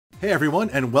Hey everyone,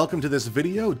 and welcome to this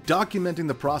video documenting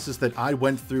the process that I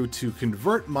went through to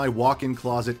convert my walk-in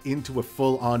closet into a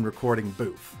full-on recording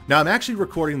booth. Now, I'm actually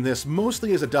recording this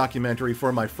mostly as a documentary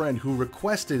for my friend who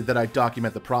requested that I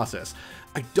document the process.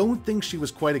 I don't think she was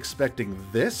quite expecting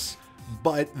this,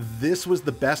 but this was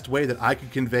the best way that I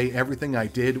could convey everything I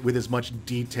did with as much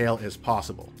detail as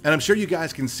possible. And I'm sure you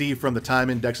guys can see from the time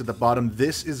index at the bottom,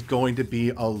 this is going to be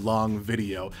a long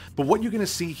video. But what you're going to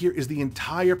see here is the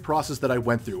entire process that I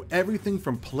went through. Everything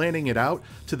from planning it out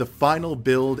to the final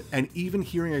build, and even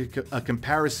hearing a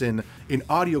comparison in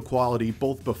audio quality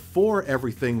both before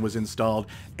everything was installed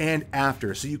and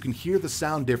after, so you can hear the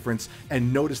sound difference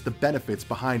and notice the benefits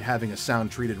behind having a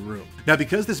sound-treated room. Now,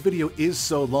 because this video is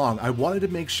so long, I wanted to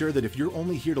make sure that if you're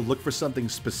only here to look for something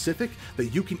specific,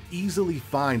 that you can easily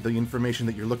find the information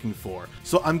that you're looking for.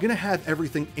 So I'm gonna have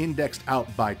everything indexed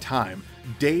out by time,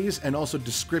 days, and also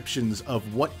descriptions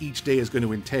of what each day is going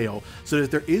to entail, so that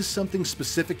if there is something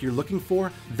specific you're looking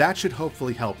for, that should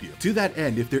hopefully help you. To that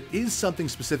end, if there is something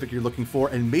specific you're looking for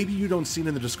and maybe you don't see it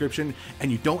in the description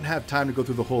and you don't have time to go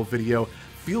through the whole video,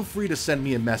 feel free to send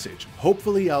me a message.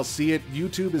 Hopefully I'll see it.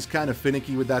 YouTube is kind of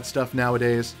finicky with that stuff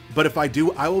nowadays, but if I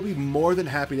do, I will be more than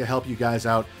happy to help you guys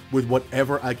out with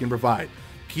whatever I can provide.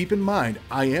 Keep in mind,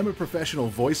 I am a professional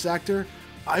voice actor.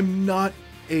 I'm not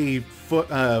a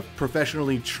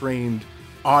professionally trained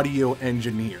audio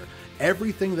engineer.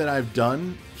 Everything that I've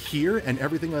done here and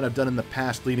everything that I've done in the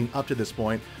past leading up to this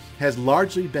point has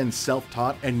largely been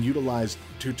self-taught and utilized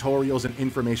tutorials and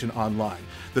information online.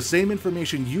 The same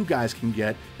information you guys can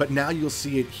get, but now you'll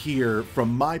see it here from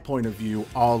my point of view,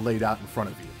 all laid out in front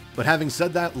of you. But having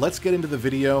said that, let's get into the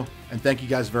video, and thank you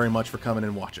guys very much for coming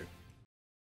and watching.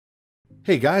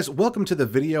 Hey guys, welcome to the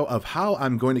video of how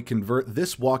I'm going to convert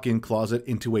this walk-in closet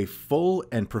into a full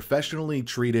and professionally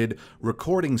treated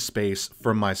recording space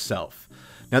for myself.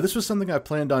 Now, this was something I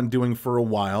planned on doing for a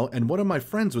while, and one of my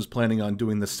friends was planning on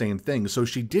doing the same thing, so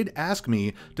she did ask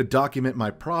me to document my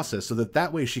process so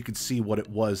that way she could see what it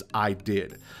was I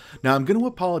did. Now, I'm going to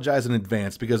apologize in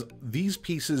advance because these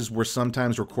pieces were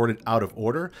sometimes recorded out of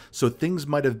order, so things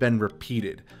might have been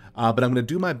repeated. But I'm going to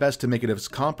do my best to make it as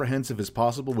comprehensive as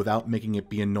possible without making it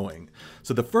be annoying.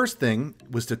 So the first thing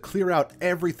was to clear out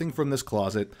everything from this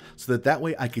closet so that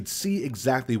way I could see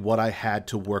exactly what I had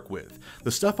to work with.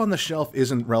 The stuff on the shelf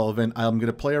isn't relevant. I'm going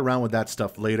to play around with that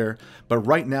stuff later, but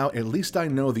right now at least I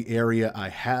know the area I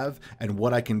have and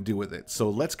what I can do with it.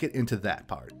 So let's get into that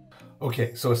part.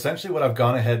 Okay, so essentially what I've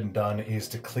gone ahead and done is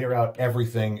to clear out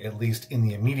everything, at least in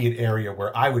the immediate area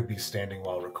where I would be standing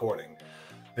while recording.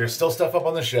 There's still stuff up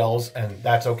on the shelves, and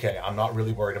that's okay. I'm not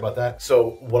really worried about that.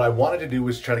 So what I wanted to do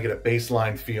was try to get a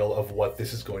baseline feel of what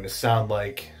this is going to sound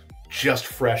like just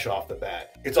fresh off the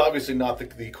bat. It's obviously not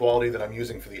the quality that I'm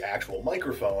using for the actual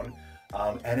microphone,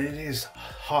 and it is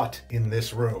hot in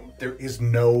this room. There is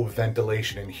no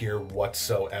ventilation in here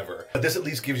whatsoever. But this at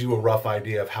least gives you a rough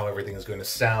idea of how everything is going to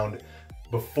sound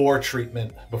before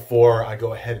treatment, before I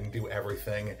go ahead and do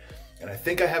everything. And I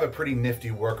think I have a pretty nifty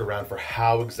workaround for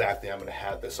how exactly I'm going to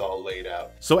have this all laid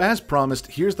out. So as promised,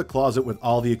 here's the closet with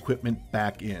all the equipment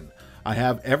back in. I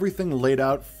have everything laid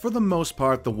out for the most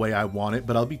part the way I want it,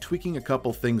 but I'll be tweaking a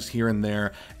couple things here and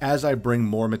there as I bring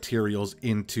more materials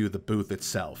into the booth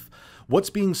itself. What's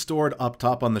being stored up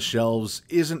top on the shelves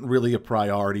isn't really a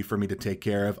priority for me to take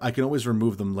care of. I can always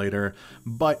remove them later,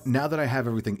 but now that I have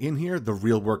everything in here, the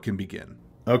real work can begin.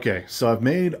 Okay, so I've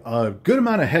made a good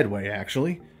amount of headway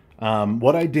actually.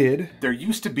 What I did, there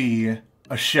used to be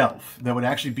a shelf that would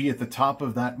actually be at the top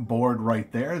of that board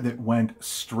right there that went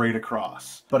straight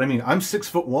across. But I mean, I'm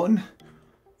 6'1",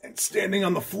 and standing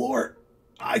on the floor,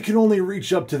 I can only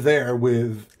reach up to there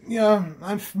with,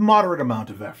 a moderate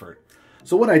amount of effort.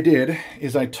 So what I did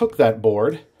is I took that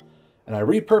board and I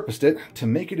repurposed it to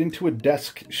make it into a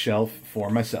desk shelf for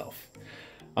myself.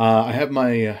 I have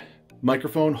my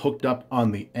microphone hooked up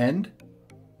on the end.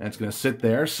 And it's going to sit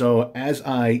there, so as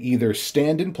I either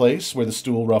stand in place, where the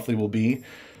stool roughly will be,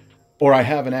 or I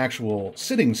have an actual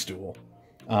sitting stool.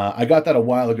 I got that a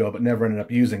while ago, but never ended up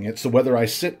using it, so whether I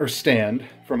sit or stand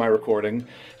for my recording,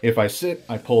 if I sit,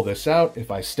 I pull this out.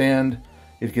 If I stand,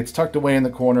 it gets tucked away in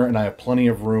the corner, and I have plenty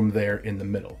of room there in the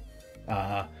middle.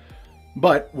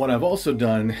 But what I've also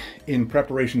done in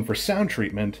preparation for sound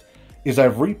treatment is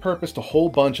I've repurposed a whole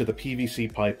bunch of the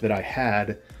PVC pipe that I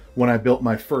had when I built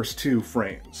my first two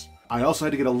frames. I also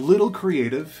had to get a little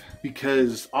creative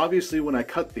because obviously when I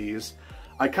cut these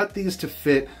to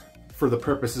fit for the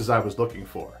purposes I was looking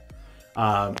for.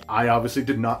 I obviously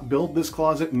did not build this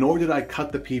closet, nor did I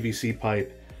cut the PVC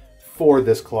pipe for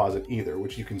this closet either,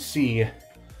 which you can see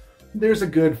there's a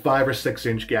good 5 or 6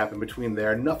 inch gap in between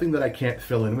there. Nothing that I can't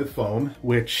fill in with foam,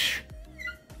 which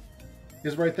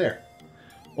is right there.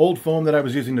 Old foam that I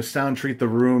was using to sound treat the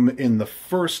room in the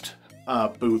first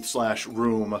booth slash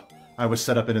room I was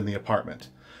set up in the apartment.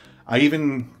 I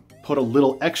even put a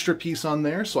little extra piece on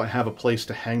there so I have a place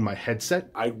to hang my headset.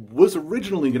 I was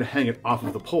originally going to hang it off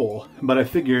of the pole, but I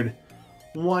figured,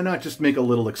 why not just make a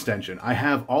little extension? I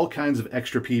have all kinds of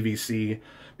extra PVC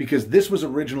because this was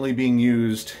originally being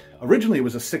used, originally it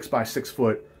was a 6 by 6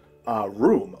 foot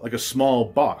room, like a small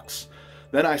box.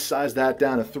 Then I sized that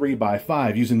down to 3 by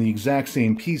 5 using the exact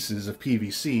same pieces of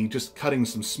PVC, just cutting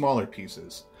some smaller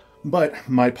pieces. But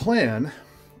my plan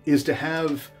is to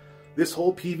have this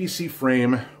whole PVC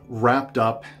frame wrapped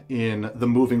up in the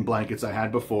moving blankets I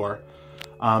had before.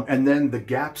 And then the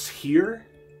gaps here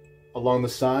along the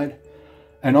side,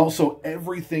 and also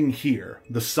everything here,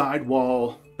 the side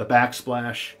wall, the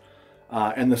backsplash,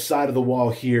 and the side of the wall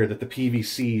here that the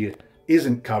PVC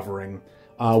isn't covering,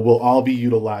 we'll all be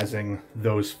utilizing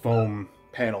those foam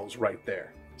panels right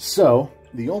there. So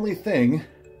the only thing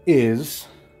is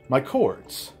my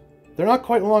cords. They're not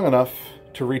quite long enough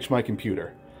to reach my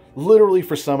computer. Literally,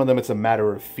 for some of them, it's a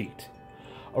matter of feet.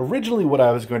 Originally, what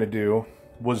I was going to do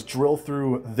was drill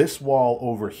through this wall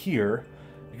over here,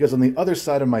 because on the other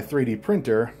side of my 3D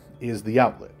printer is the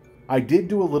outlet. I did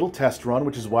do a little test run,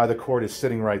 which is why the cord is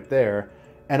sitting right there,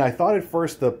 and I thought at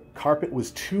first the carpet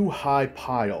was too high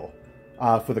pile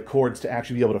for the cords to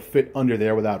actually be able to fit under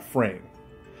there without frame.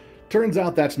 Turns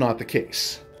out that's not the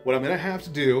case. What I'm going to have to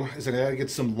do is I got to get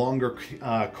some longer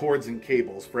cords and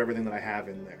cables for everything that I have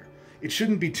in there. It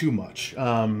shouldn't be too much.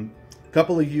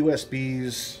 Couple of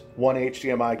USBs, 1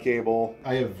 HDMI cable.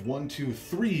 I have 3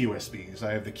 USBs.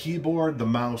 I have the keyboard, the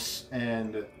mouse,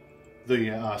 and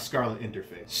the Scarlett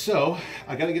interface. So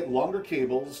I got to get longer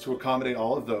cables to accommodate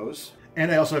all of those.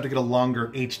 And I also have to get a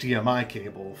longer HDMI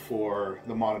cable for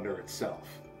the monitor itself.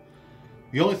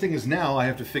 The only thing is now I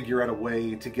have to figure out a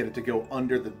way to get it to go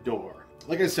under the door.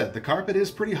 Like I said, the carpet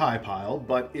is pretty high piled,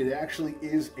 but it actually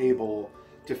is able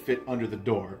to fit under the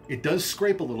door. It does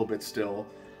scrape a little bit still,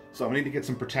 so I need to get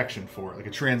some protection for it, like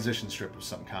a transition strip of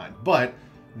some kind. But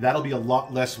that'll be a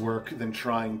lot less work than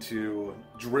trying to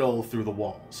drill through the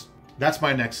walls. That's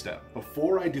my next step.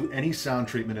 Before I do any sound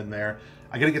treatment in there,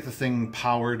 I gotta get the thing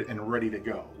powered and ready to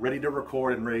go, ready to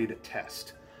record and ready to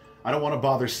test. I don't want to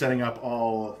bother setting up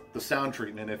all the sound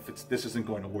treatment if this isn't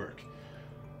going to work.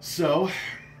 So,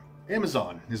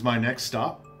 Amazon is my next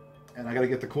stop, and I gotta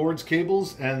get the cords,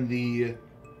 cables, and the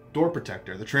door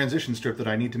protector, the transition strip that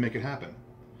I need to make it happen.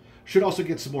 Should also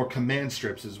get some more command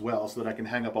strips as well so that I can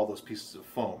hang up all those pieces of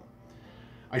foam.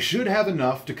 I should have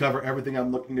enough to cover everything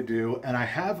I'm looking to do, and I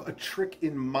have a trick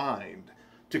in mind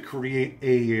to create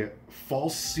a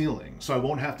false ceiling so I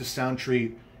won't have to sound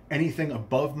treat anything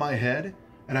above my head,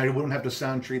 and I wouldn't have to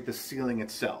sound treat the ceiling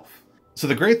itself. So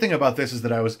the great thing about this is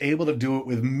that I was able to do it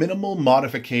with minimal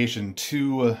modification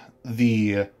to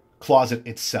the closet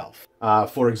itself.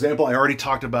 For example, I already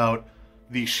talked about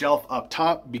the shelf up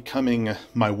top becoming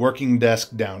my working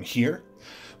desk down here.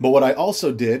 But what I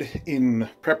also did in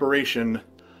preparation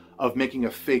of making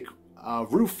a fake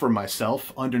roof for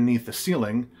myself underneath the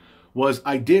ceiling was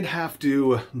I did have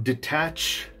to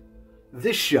detach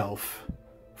this shelf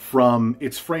from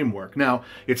its framework. Now,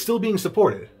 it's still being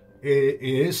supported. It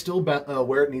is still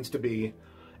where it needs to be.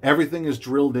 Everything is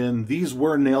drilled in. These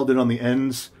were nailed in on the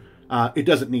ends. It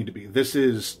doesn't need to be. This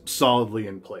is solidly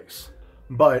in place.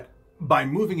 But by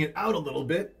moving it out a little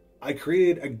bit, I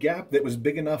created a gap that was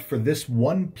big enough for this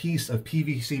one piece of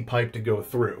PVC pipe to go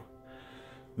through.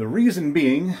 The reason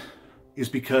being is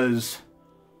because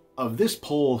of this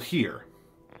pole here.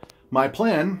 My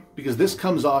plan, because this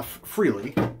comes off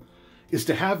freely, is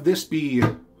to have this be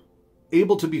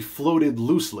able to be floated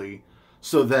loosely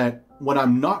so that when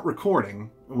I'm not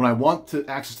recording, when I want to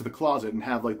access to the closet and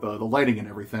have like the lighting and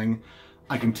everything,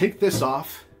 I can take this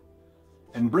off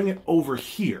and bring it over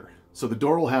here. So the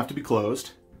door will have to be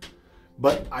closed,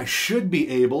 but I should be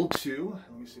able to,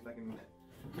 let me see if I can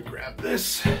grab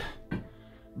this,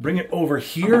 bring it over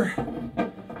here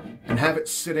and have it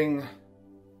sitting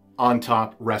on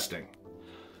top resting.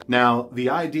 Now, the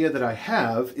idea that I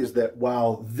have is that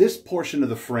while this portion of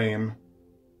the frame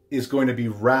is going to be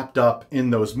wrapped up in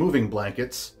those moving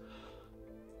blankets,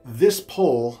 this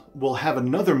pole will have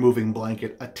another moving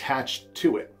blanket attached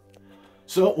to it.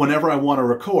 So whenever I want to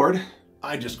record,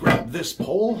 I just grab this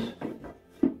pole,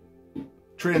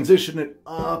 transition it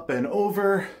up and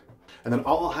over, and then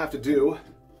all I'll have to do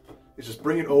is just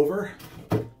bring it over,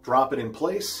 drop it in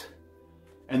place,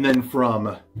 and then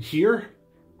from here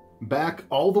back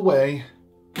all the way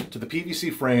to the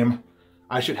PVC frame,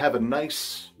 I should have a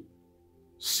nice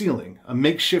ceiling, a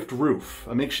makeshift roof,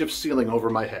 a makeshift ceiling over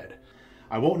my head.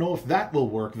 I won't know if that will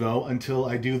work though until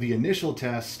I do the initial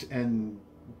test and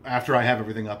after I have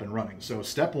everything up and running. So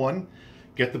step 1,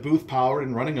 get the booth powered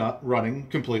and running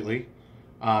completely.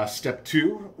 Step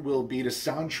 2 will be to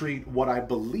sound treat what I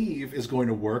believe is going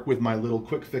to work with my little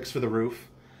quick fix for the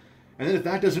roof. And then if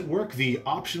that doesn't work, the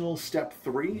optional step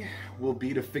 3 will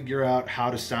be to figure out how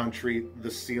to sound treat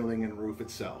the ceiling and roof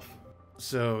itself.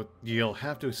 So you'll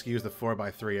have to excuse the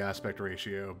 4:3 aspect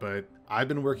ratio, but I've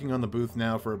been working on the booth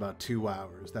now for about 2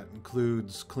 hours. That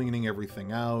includes cleaning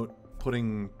everything out,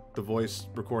 putting the voice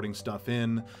recording stuff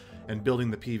in, and building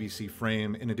the PVC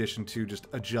frame, in addition to just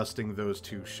adjusting those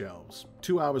 2 shelves.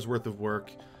 2 hours worth of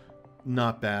work,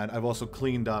 not bad. I've also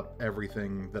cleaned up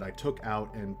everything that I took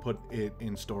out and put it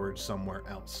in storage somewhere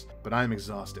else. But I'm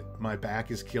exhausted. My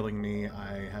back is killing me.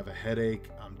 I have a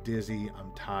headache. I'm dizzy.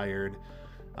 I'm tired.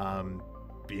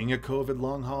 Being a COVID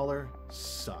long hauler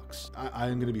sucks.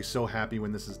 I'm going to be so happy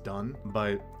when this is done,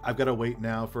 but I've got to wait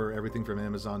now for everything from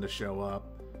Amazon to show up.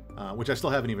 Which I still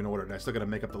haven't even ordered. I still got to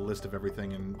make up the list of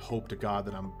everything and hope to God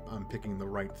that I'm picking the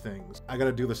right things. I got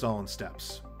to do this all in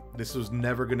steps. This was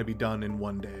never going to be done in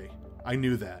one day. I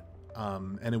knew that,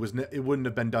 and it wouldn't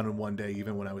have been done in one day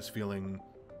even when I was feeling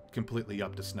completely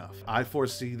up to snuff. I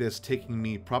foresee this taking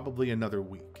me probably another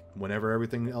week. Whenever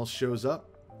everything else shows up,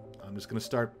 I'm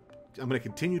going to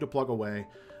continue to plug away.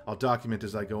 I'll document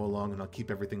as I go along, and I'll keep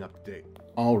everything up to date.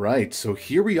 All right, so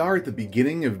here we are at the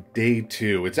beginning of day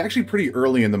 2. It's actually pretty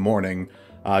early in the morning,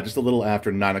 just a little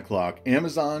after 9 o'clock.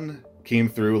 Amazon came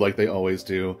through like they always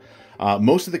do.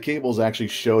 Most of the cables actually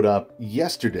showed up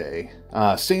yesterday.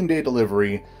 Same day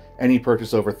delivery, any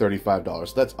purchase over $35.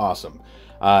 So that's awesome.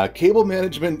 Cable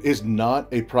management is not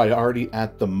a priority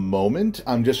at the moment.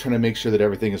 I'm just trying to make sure that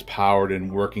everything is powered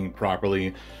and working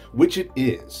properly, which it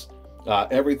is.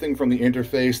 Everything from the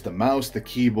interface, the mouse, the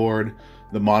keyboard,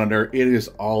 the monitor, it is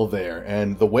all there.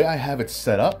 And the way I have it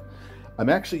set up, I'm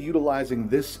actually utilizing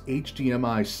this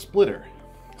HDMI splitter.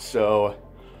 So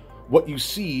what you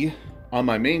see on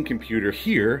my main computer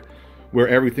here, where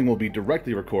everything will be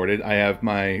directly recorded, I have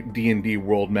my D&D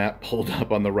world map pulled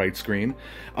up on the right screen.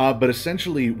 But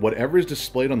essentially, whatever is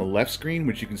displayed on the left screen,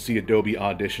 which you can see Adobe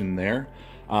Audition there,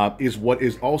 is what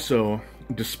is also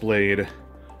displayed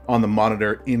on the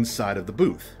monitor inside of the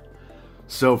booth.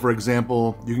 So for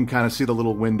example, you can kind of see the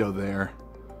little window there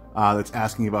that's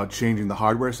asking about changing the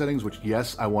hardware settings, which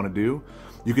yes, I want to do.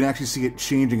 You can actually see it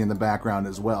changing in the background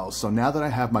as well. So now that I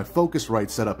have my Focusrite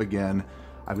set up again,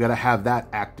 I've got to have that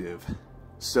active.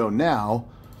 So now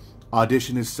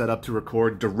Audition is set up to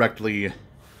record directly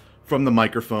from the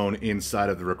microphone inside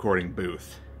of the recording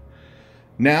booth.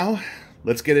 Now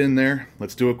let's get in there.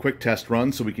 Let's do a quick test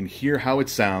run so we can hear how it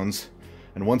sounds.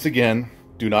 And once again,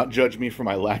 do not judge me for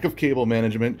my lack of cable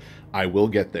management. I will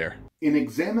get there. In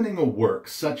examining a work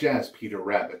such as Peter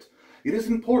Rabbit, it is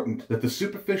important that the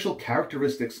superficial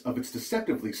characteristics of its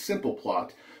deceptively simple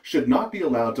plot should not be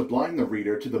allowed to blind the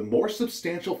reader to the more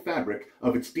substantial fabric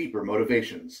of its deeper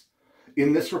motivations.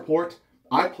 In this report,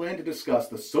 I plan to discuss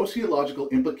the sociological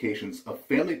implications of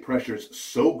family pressures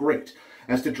so great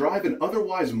as to drive an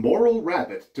otherwise moral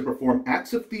rabbit to perform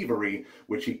acts of thievery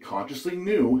which he consciously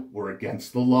knew were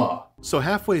against the law. So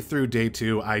halfway through day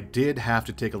 2, I did have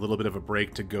to take a little bit of a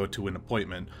break to go to an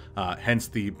appointment, hence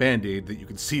the band-aid that you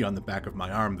can see on the back of my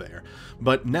arm there.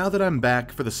 But now that I'm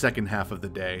back for the second half of the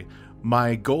day,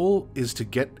 my goal is to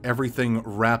get everything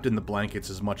wrapped in the blankets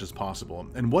as much as possible.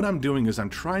 And what I'm doing is I'm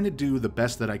trying to do the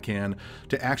best that I can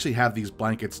to actually have these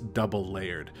blankets double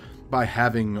layered, by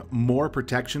having more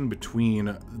protection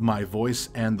between my voice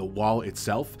and the wall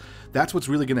itself. That's what's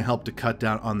really going to help to cut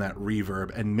down on that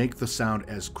reverb and make the sound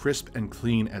as crisp and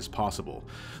clean as possible.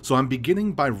 So I'm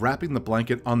beginning by wrapping the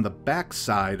blanket on the back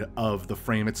side of the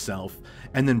frame itself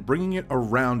and then bringing it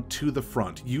around to the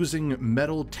front using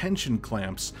metal tension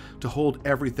clamps to hold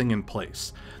everything in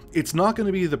place. It's not going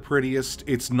to be the prettiest,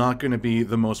 it's not going to be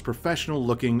the most professional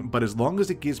looking, but as long as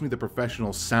it gives me the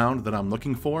professional sound that I'm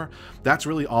looking for, that's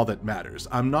really all that matters.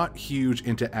 I'm not huge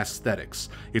into aesthetics,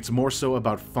 it's more so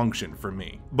about function for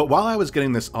me. But while I was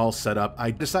getting this all set up,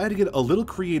 I decided to get a little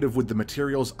creative with the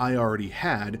materials I already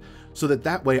had, so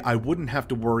that way I wouldn't have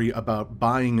to worry about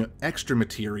buying extra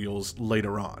materials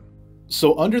later on.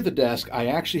 So under the desk, I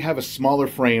actually have a smaller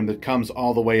frame that comes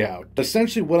all the way out.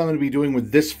 Essentially what I'm going to be doing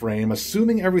with this frame,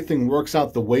 assuming everything works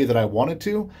out the way that I want it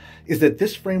to, is that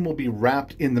this frame will be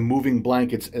wrapped in the moving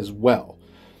blankets as well.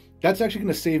 That's actually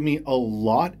going to save me a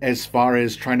lot as far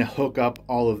as trying to hook up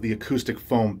all of the acoustic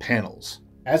foam panels.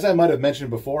 As I might have mentioned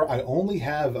before, I only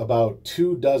have about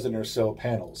 24 or so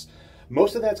panels.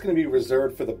 Most of that's going to be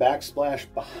reserved for the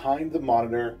backsplash behind the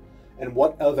monitor and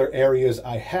what other areas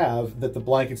I have that the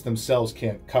blankets themselves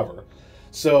can't cover.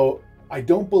 So I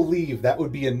don't believe that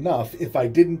would be enough if I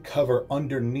didn't cover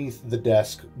underneath the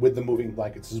desk with the moving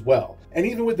blankets as well. And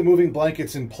even with the moving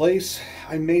blankets in place,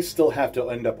 I may still have to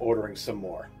end up ordering some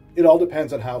more. It all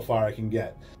depends on how far I can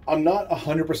get. I'm not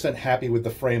 100% happy with the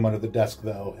frame under the desk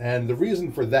though, and the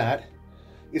reason for that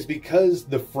is because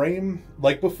the frame,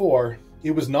 like before,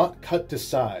 it was not cut to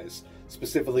size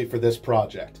specifically for this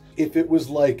project. If it was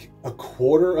like a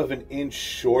 1/4 of an inch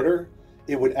shorter,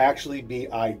 it would actually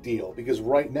be ideal, because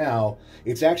right now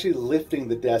it's actually lifting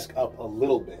the desk up a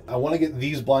little bit. I want to get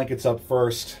these blankets up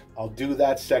first. I'll do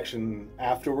that section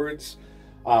afterwards.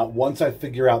 Once I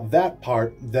figure out that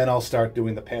part, then I'll start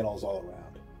doing the panels all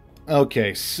around.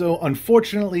 Okay, so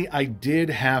unfortunately I did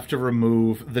have to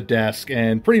remove the desk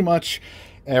and pretty much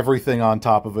everything on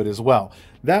top of it as well.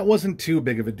 That wasn't too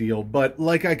big of a deal, but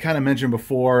like I kind of mentioned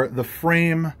before, the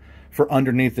frame for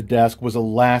underneath the desk was a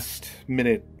last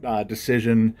minute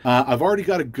decision. I've already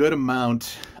got a good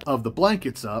amount of the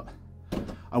blankets up.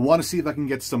 I want to see if I can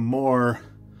get some more.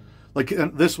 Like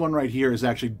this one right here is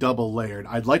actually double layered.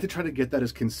 I'd like to try to get that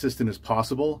as consistent as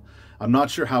possible. I'm not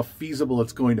sure how feasible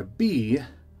it's going to be,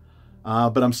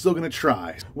 but I'm still going to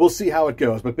try. We'll see how it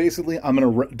goes. But basically, I'm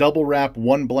going to double wrap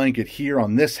one blanket here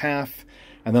on this half,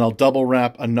 and then I'll double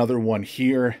wrap another one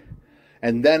here.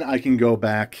 And then I can go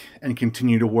back and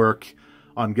continue to work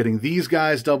on getting these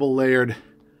guys double layered.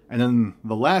 And then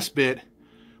the last bit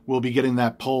will be getting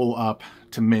that pole up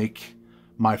to make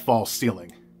my false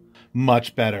ceiling.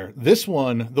 Much better. This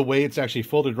one, the way it's actually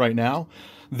folded right now,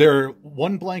 they're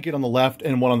one blanket on the left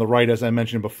and one on the right, as I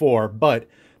mentioned before, but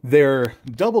they're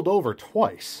doubled over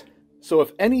twice. So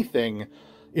if anything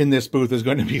in this booth is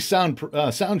going to be sound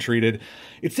treated,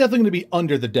 it's definitely going to be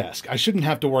under the desk. I shouldn't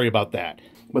have to worry about that.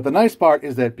 But the nice part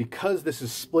is that because this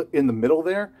is split in the middle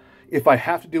there, if I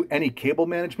have to do any cable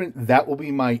management, that will be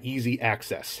my easy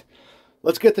access.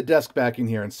 Let's get the desk back in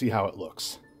here and see how it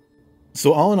looks.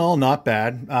 So all in all, not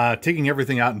bad. Taking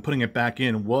everything out and putting it back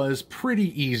in was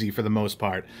pretty easy for the most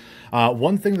part.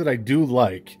 One thing that I do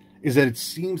like is that it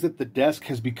seems that the desk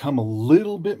has become a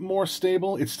little bit more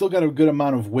stable. It's still got a good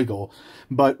amount of wiggle,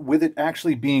 but with it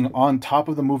actually being on top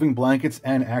of the moving blankets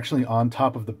and actually on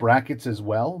top of the brackets as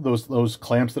well, those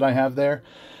clamps that I have there,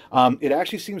 it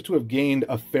actually seems to have gained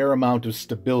a fair amount of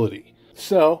stability.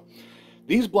 So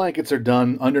these blankets are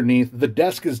done underneath. The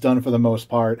desk is done for the most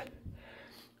part.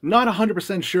 Not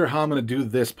 100% sure how I'm going to do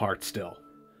this part still,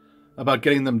 about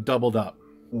getting them doubled up.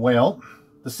 Well,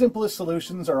 the simplest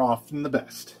solutions are often the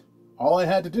best. All I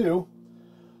had to do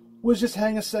was just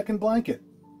hang a second blanket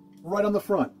right on the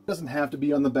front. It doesn't have to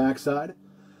be on the back side.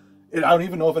 I don't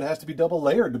even know if it has to be double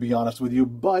layered, to be honest with you,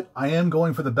 but I am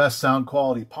going for the best sound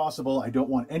quality possible. I don't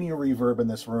want any reverb in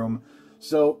this room,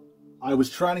 so I was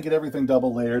trying to get everything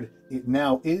double layered. It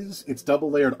now is. It's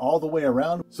double layered all the way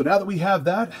around. So now that we have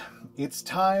that, it's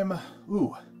time.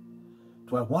 Ooh,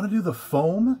 do I want to do the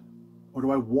foam or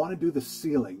do I want to do the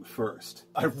ceiling first?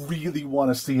 I really want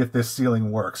to see if this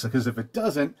ceiling works, because if it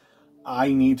doesn't,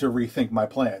 I need to rethink my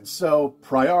plans. So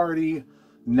priority,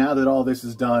 now that all this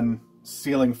is done,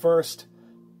 ceiling first,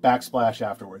 backsplash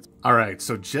afterwards. All right,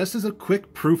 so just as a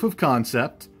quick proof of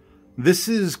concept, this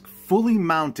is fully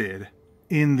mounted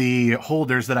in the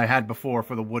holders that I had before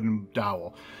for the wooden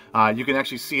dowel. You can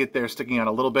actually see it there sticking out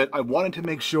a little bit. I wanted to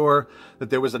make sure that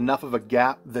there was enough of a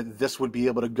gap that this would be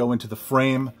able to go into the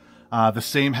frame. The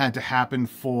same had to happen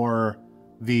for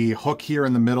the hook here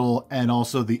in the middle and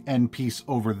also the end piece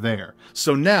over there.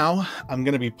 So now I'm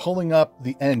going to be pulling up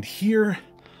the end here,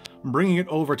 bringing it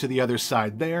over to the other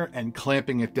side there and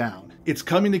clamping it down. It's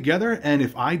coming together, and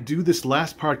if I do this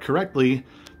last part correctly,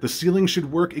 the ceiling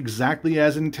should work exactly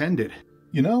as intended.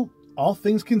 You know, all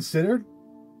things considered,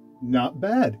 not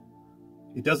bad.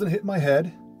 It doesn't hit my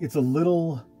head. It's a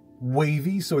little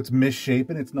wavy, so it's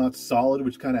misshapen. It's not solid,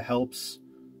 which kind of helps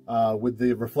with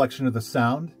the reflection of the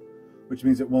sound, which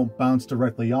means it won't bounce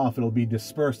directly off. It'll be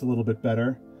dispersed a little bit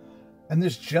better. And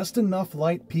there's just enough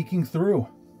light peeking through.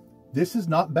 This is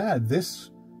not bad. This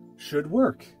should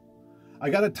work. I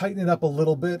got to tighten it up a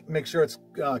little bit, make sure it's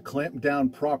clamped down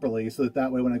properly so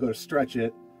that way when I go to stretch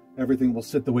it, everything will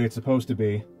sit the way it's supposed to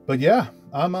be. But yeah,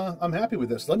 I'm happy with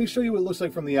this. Let me show you what it looks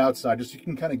like from the outside, just so you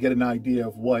can kind of get an idea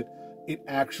of what it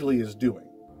actually is doing.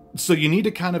 So you need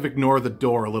to kind of ignore the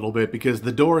door a little bit, because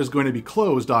the door is going to be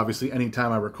closed, obviously,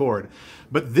 anytime I record.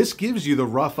 But this gives you the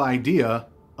rough idea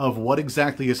of what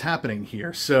exactly is happening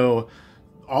here. So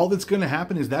all that's going to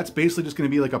happen is that's basically just going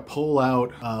to be like a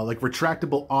pull-out, like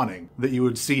retractable awning that you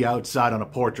would see outside on a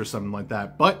porch or something like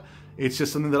that. But it's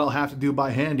just something that I'll have to do by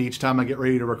hand each time I get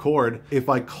ready to record. If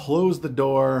I close the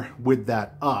door with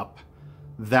that up,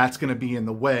 that's going to be in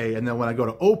the way. And then when I go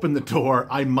to open the door,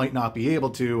 I might not be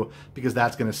able to because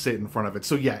that's going to sit in front of it.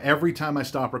 So yeah, every time I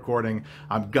stop recording,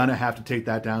 I'm going to have to take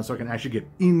that down so I can actually get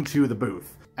into the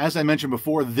booth. As I mentioned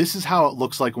before, this is how it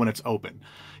looks like when it's open.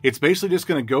 It's basically just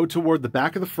going to go toward the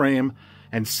back of the frame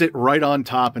and sit right on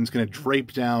top, and it's going to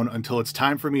drape down until it's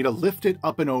time for me to lift it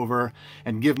up and over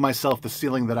and give myself the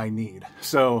ceiling that I need.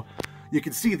 So you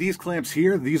can see these clamps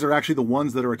here. These are actually the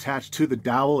ones that are attached to the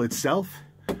dowel itself.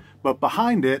 But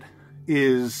behind it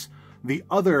is the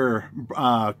other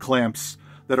clamps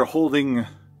that are holding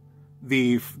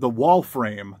the wall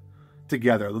frame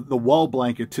together, the wall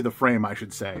blanket to the frame, I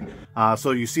should say.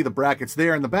 So you see the brackets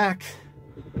there in the back.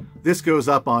 This goes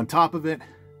up on top of it,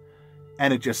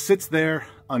 and it just sits there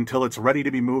until it's ready to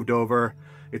be moved over.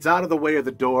 It's out of the way of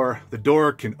the door. The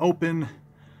door can open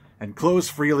and close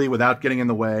freely without getting in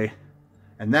the way.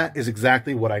 And that is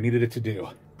exactly what I needed it to do.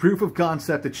 Proof of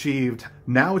concept achieved.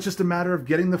 Now it's just a matter of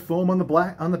getting the foam on the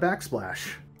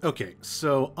backsplash. Okay,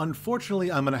 so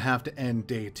unfortunately I'm gonna have to end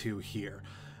day 2 here.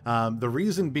 The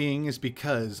reason being is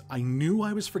because I knew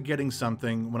I was forgetting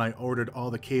something when I ordered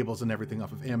all the cables and everything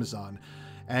off of Amazon.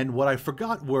 And what I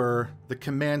forgot were the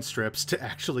command strips to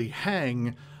actually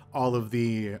hang all of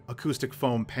the acoustic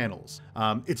foam panels.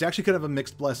 It's actually kind of a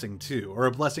mixed blessing too, or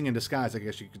a blessing in disguise, I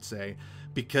guess you could say,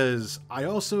 because I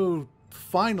also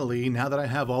finally, now that I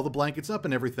have all the blankets up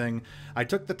and everything, I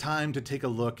took the time to take a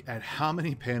look at how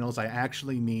many panels I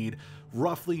actually need,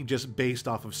 roughly just based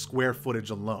off of square footage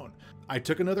alone. I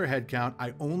took another head count.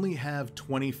 I only have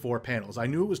 24 panels. I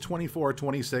knew it was 24 or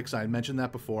 26, I had mentioned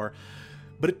that before,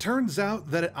 but it turns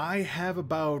out that I have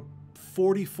about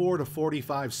 44 to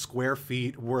 45 square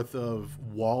feet worth of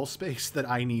wall space that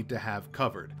I need to have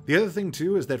covered. The other thing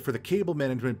too is that for the cable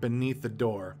management beneath the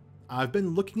door, I've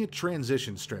been looking at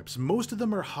transition strips. Most of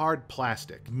them are hard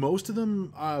plastic. Most of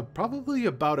them are probably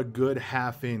about a good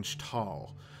 ½ inch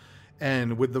tall.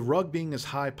 And with the rug being as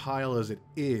high pile as it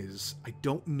is, I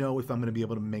don't know if I'm going to be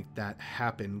able to make that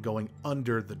happen going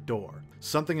under the door.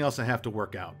 Something else I have to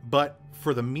work out. But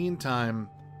for the meantime,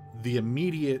 the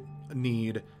immediate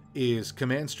need is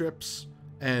command strips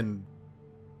and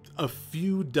a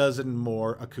few dozen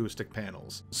more acoustic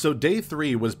panels. So day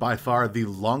 3 was by far the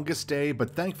longest day,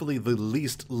 but thankfully the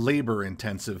least labor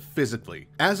intensive physically.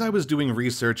 As I was doing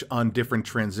research on different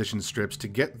transition strips to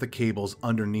get the cables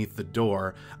underneath the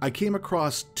door, I came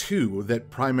across 2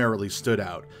 that primarily stood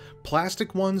out.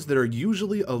 Plastic ones that are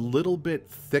usually a little bit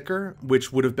thicker,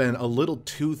 which would have been a little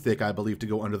too thick, I believe, to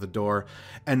go under the door,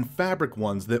 and fabric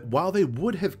ones that, while they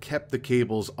would have kept the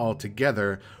cables all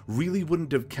together, really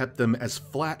wouldn't have kept them as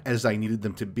flat as I needed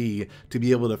them to be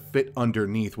able to fit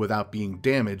underneath without being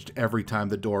damaged every time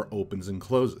the door opens and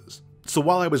closes. So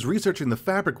while I was researching the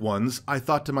fabric ones, I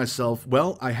thought to myself,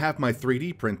 well, I have my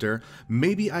 3D printer,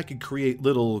 maybe I could create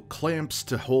little clamps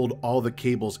to hold all the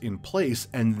cables in place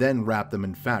and then wrap them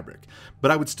in fabric. But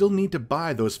I would still need to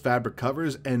buy those fabric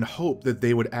covers and hope that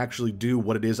they would actually do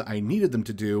what it is I needed them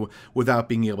to do without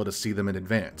being able to see them in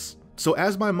advance. So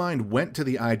as my mind went to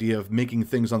the idea of making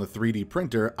things on the 3D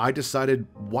printer, I decided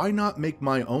why not make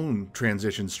my own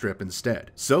transition strip instead?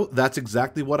 So that's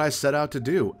exactly what I set out to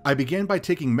do. I began by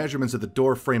taking measurements of the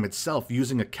door frame itself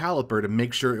using a caliper to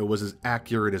make sure it was as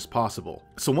accurate as possible.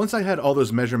 So once I had all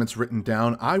those measurements written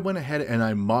down, I went ahead and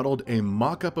I modeled a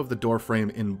mock-up of the door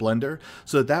frame in Blender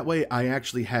so that way I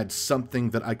actually had something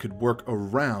that I could work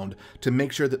around to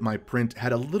make sure that my print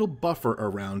had a little buffer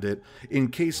around it in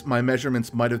case my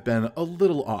measurements might have been a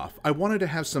little off. I wanted to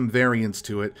have some variance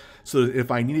to it so that if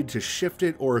I needed to shift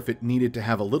it or if it needed to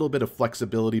have a little bit of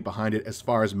flexibility behind it as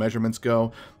far as measurements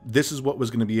go, this is what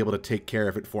was going to be able to take care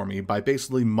of it for me by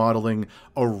basically modeling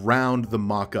around the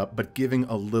mock-up but giving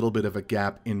a little bit of a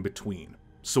gap in between.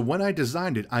 So when I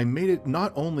designed it, I made it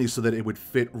not only so that it would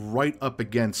fit right up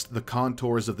against the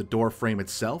contours of the door frame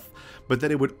itself, but that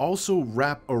it would also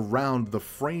wrap around the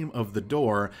frame of the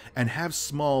door and have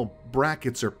small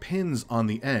brackets or pins on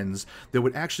the ends that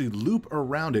would actually loop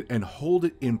around it and hold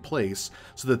it in place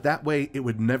so that that way it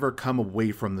would never come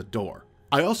away from the door.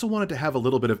 I also wanted to have a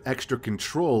little bit of extra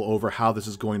control over how this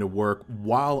is going to work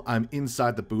while I'm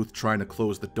inside the booth trying to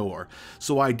close the door.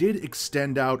 So I did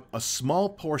extend out a small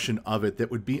portion of it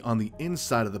that would be on the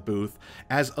inside of the booth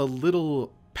as a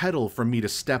little pedal for me to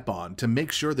step on to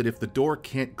make sure that if the door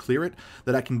can't clear it,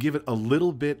 that I can give it a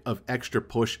little bit of extra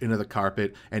push into the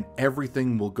carpet and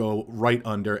everything will go right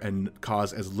under and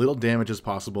cause as little damage as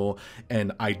possible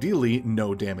and ideally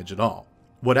no damage at all.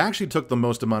 What actually took the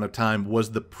most amount of time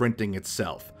was the printing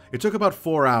itself. It took about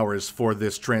 4 hours for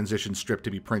this transition strip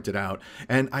to be printed out,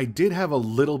 and I did have a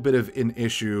little bit of an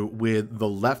issue with the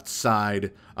left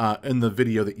side in the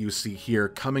video that you see here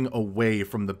coming away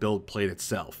from the build plate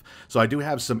itself. So I do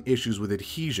have some issues with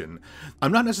adhesion.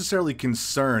 I'm not necessarily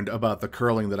concerned about the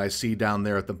curling that I see down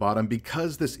there at the bottom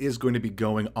because this is going to be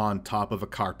going on top of a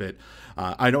carpet.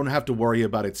 I don't have to worry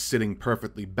about it sitting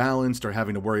perfectly balanced or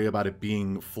having to worry about it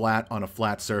being flat on a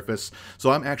flat surface, so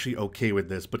I'm actually okay with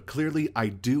this, but clearly I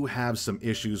do have some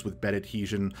issues with bed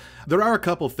adhesion. There are a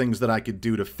couple things that I could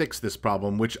do to fix this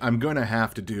problem, which I'm going to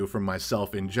have to do for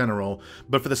myself in general,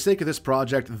 but for the sake of this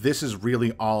project, this is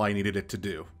really all I needed it to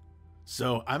do.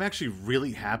 So I'm actually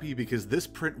really happy because this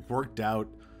print worked out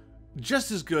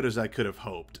just as good as I could have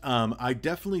hoped. I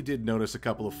definitely did notice a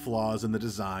couple of flaws in the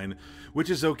design, which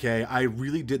is okay. I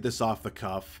really did this off the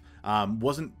cuff.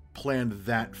 Wasn't planned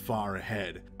that far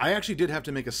ahead. I actually did have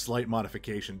to make a slight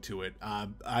modification to it.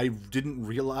 I didn't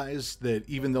realize that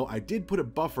even though I did put a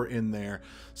buffer in there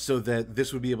so that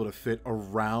this would be able to fit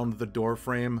around the door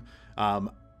frame,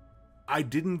 I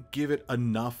didn't give it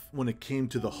enough when it came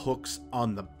to the hooks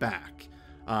on the back.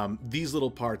 These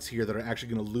little parts here that are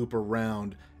actually going to loop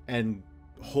around and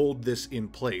hold this in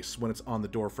place when it's on the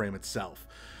door frame itself.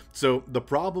 So the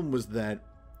problem was that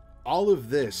all of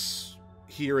this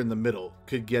here in the middle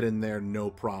could get in there no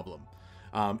problem.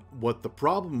 What the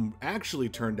problem actually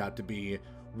turned out to be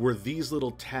were these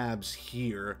little tabs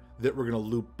here that were going to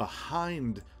loop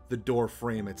behind the door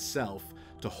frame itself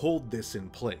to hold this in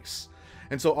place.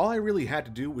 And so all I really had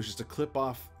to do was just to clip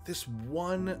off this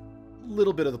one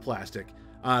little bit of the plastic.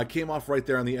 Came off right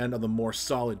there on the end on the more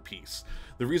solid piece.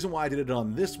 The reason why I did it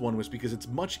on this one was because it's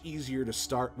much easier to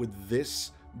start with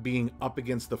this being up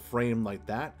against the frame like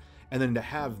that, and then to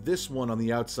have this one on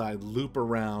the outside loop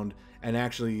around and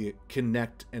actually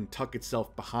connect and tuck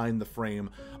itself behind the frame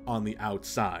on the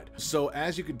outside. So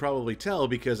as you could probably tell,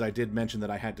 because I did mention that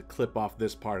I had to clip off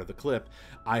this part of the clip,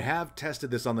 I have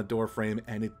tested this on the door frame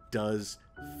and it does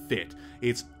fit.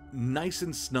 It's nice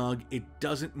and snug. It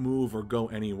doesn't move or go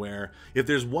anywhere. If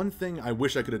there's one thing I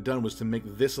wish I could have done was to make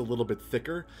this a little bit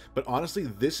thicker, but honestly,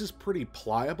 this is pretty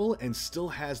pliable and still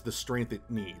has the strength it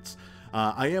needs.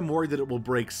 I am worried that it will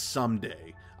break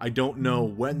someday. I don't know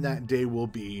when that day will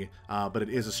be, but it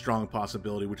is a strong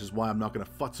possibility, which is why I'm not going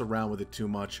to futz around with it too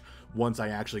much once I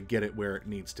actually get it where it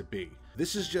needs to be.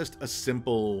 This is just a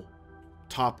simple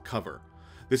top cover.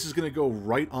 This is going to go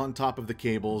right on top of the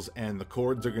cables, and the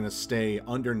cords are going to stay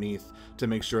underneath to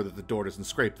make sure that the door doesn't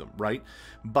scrape them, right?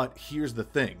 But here's the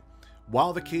thing.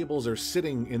 While the cables are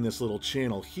sitting in this little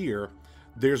channel here,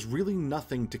 there's really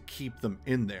nothing to keep them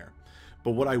in there.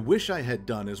 But what I wish I had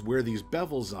done is where these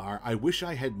bevels are, I wish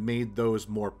I had made those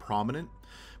more prominent,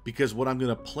 because what I'm going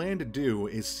to plan to do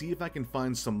is see if I can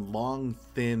find some long,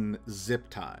 thin zip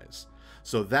ties.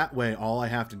 So that way, all I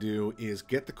have to do is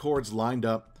get the cords lined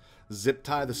up, zip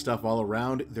tie the stuff all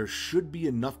around. There should be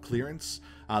enough clearance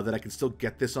that I can still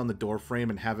get this on the door frame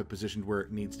and have it positioned where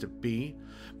it needs to be.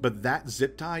 But that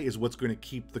zip tie is what's going to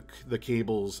keep the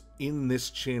cables in this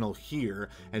channel here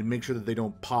and make sure that they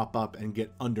don't pop up and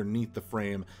get underneath the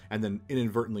frame and then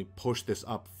inadvertently push this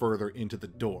up further into the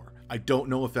door. I don't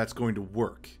know if that's going to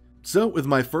work. So with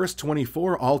my first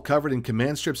 24 all covered in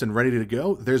command strips and ready to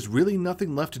go, there's really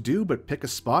nothing left to do but pick a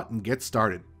spot and get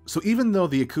started. So even though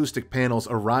the acoustic panels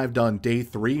arrived on day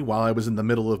 3 while I was in the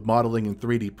middle of modeling and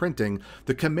 3D printing,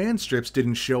 the command strips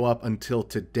didn't show up until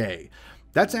today.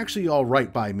 That's actually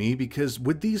alright by me, because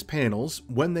with these panels,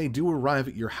 when they do arrive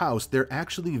at your house, they're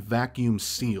actually vacuum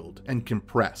sealed and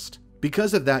compressed.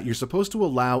 Because of that, you're supposed to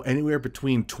allow anywhere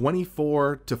between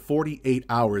 24 to 48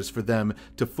 hours for them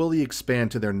to fully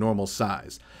expand to their normal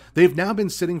size. They've now been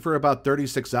sitting for about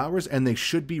 36 hours and they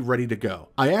should be ready to go.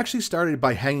 I actually started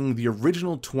by hanging the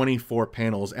original 24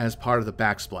 panels as part of the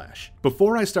backsplash.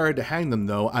 Before I started to hang them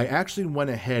though, I actually went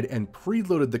ahead and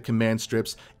preloaded the command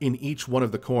strips in each one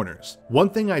of the corners.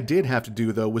 One thing I did have to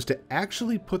do though was to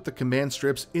actually put the command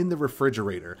strips in the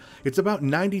refrigerator. It's about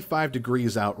 95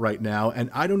 degrees out right now and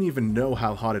I don't even know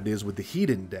how hot it is with the heat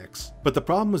index. But the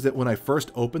problem was that when I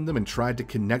first opened them and tried to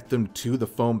connect them to the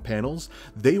foam panels,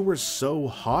 they were so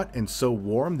hot and so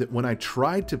warm that when I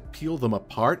tried to peel them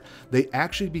apart, they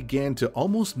actually began to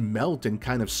almost melt and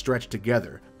kind of stretch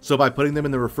together. So by putting them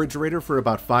in the refrigerator for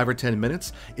about 5 or 10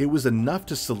 minutes, it was enough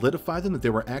to solidify them that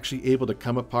they were actually able to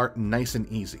come apart nice and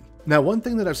easy. Now, one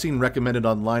thing that I've seen recommended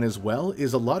online as well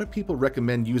is a lot of people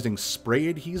recommend using spray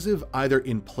adhesive either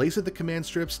in place of the command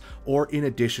strips or in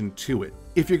addition to it.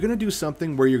 If you're going to do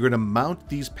something where you're going to mount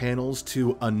these panels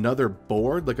to another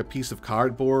board, like a piece of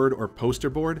cardboard or poster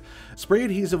board, spray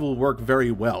adhesive will work very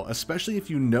well, especially if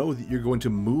you know that you're going to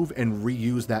move and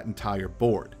reuse that entire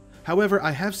board. However,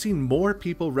 I have seen more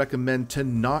people recommend to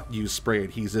not use spray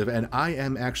adhesive, and I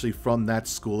am actually from that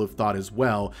school of thought as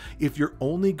well, if you're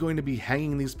only going to be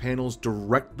hanging these panels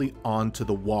directly onto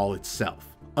the wall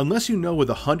itself. Unless you know with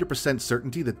 100%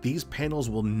 certainty that these panels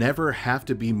will never have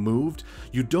to be moved,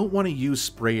 you don't want to use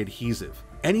spray adhesive.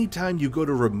 Anytime you go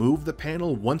to remove the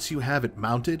panel once you have it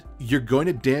mounted, you're going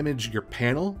to damage your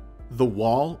panel, the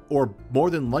wall, or more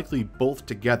than likely both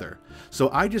together. So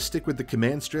I just stick with the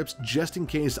command strips just in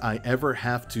case I ever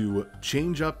have to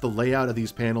change up the layout of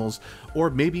these panels, or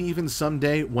maybe even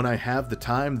someday when I have the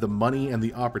time, the money, and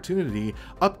the opportunity,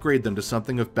 upgrade them to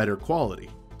something of better quality.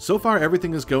 So far,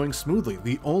 everything is going smoothly.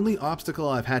 The only obstacle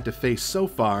I've had to face so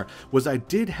far was I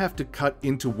did have to cut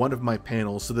into one of my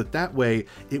panels so that way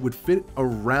it would fit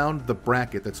around the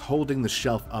bracket that's holding the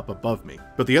shelf up above me.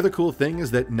 But the other cool thing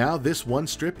is that now this one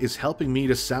strip is helping me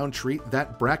to sound treat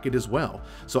that bracket as well.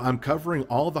 So I'm covering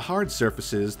all the hard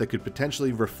surfaces that could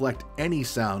potentially reflect any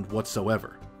sound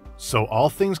whatsoever. So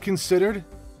all things considered,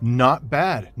 not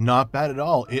bad at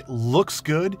all. It looks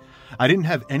good. I didn't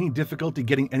have any difficulty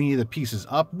getting any of the pieces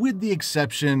up, with the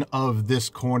exception of this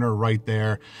corner right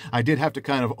there. I did have to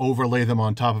kind of overlay them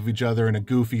on top of each other in a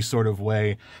goofy sort of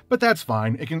way, but that's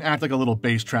fine. It can act like a little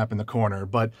bass trap in the corner.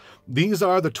 But these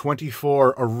are the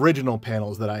 24 original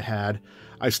panels that I had.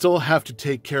 I still have to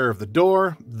take care of the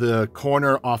door, the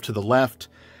corner off to the left,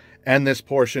 and this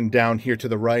portion down here to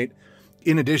the right.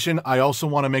 In addition, I also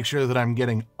want to make sure that I'm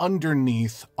getting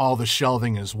underneath all the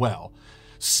shelving as well.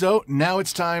 So now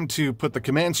it's time to put the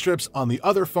command strips on the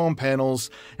other foam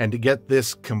panels and to get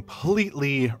this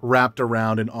completely wrapped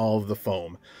around in all of the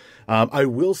foam. I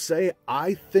will say,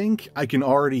 I think I can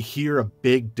already hear a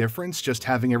big difference just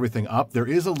having everything up. There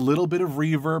is a little bit of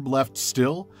reverb left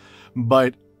still,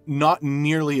 but not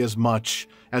nearly as much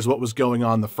as what was going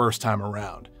on the first time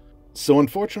around. So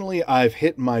unfortunately, I've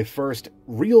hit my first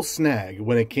real snag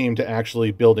when it came to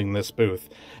actually building this booth,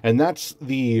 and that's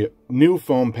the new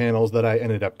foam panels that I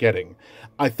ended up getting.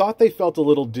 I thought they felt a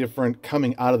little different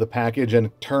coming out of the package, and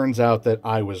it turns out that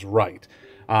I was right.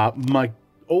 My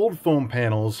old foam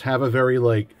panels have a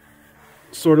very,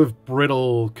 sort of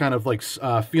brittle kind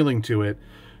of feeling to it,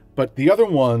 but the other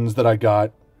ones that I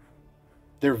got,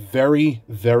 they're very,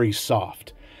 very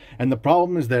soft. And the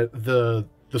problem is that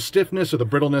the stiffness or the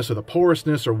brittleness or the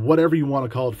porousness or whatever you want to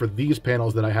call it for these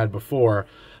panels that I had before,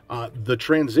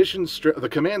 the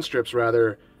command strips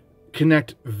rather,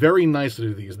 connect very nicely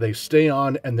to these. They stay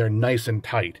on and they're nice and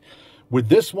tight. With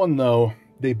this one though,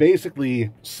 they basically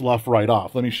slough right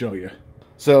off. Let me show you.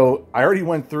 So I already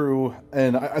went through,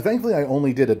 and thankfully I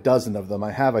only did a dozen of them.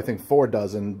 I have, I think, 4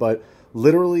 dozen, but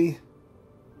literally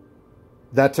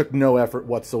that took no effort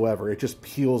whatsoever. It just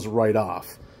peels right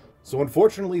off. So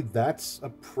unfortunately, that's a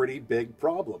pretty big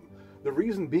problem. The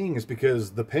reason being is because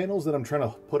the panels that I'm trying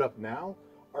to put up now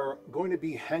are going to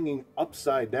be hanging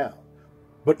upside down.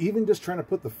 But even just trying to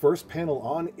put the first panel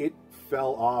on, it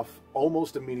fell off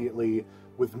almost immediately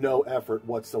with no effort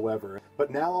whatsoever. But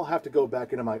now I'll have to go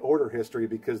back into my order history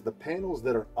because the panels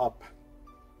that are up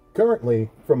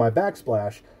currently from my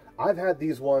backsplash, I've had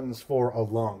these ones for a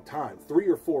long time, 3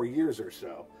 or 4 years or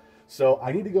so. So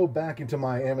I need to go back into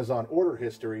my Amazon order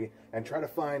history and try to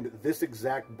find this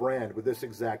exact brand with this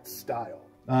exact style.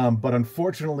 But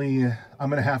unfortunately, I'm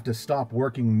going to have to stop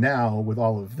working now with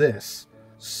all of this.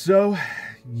 So,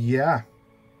 yeah,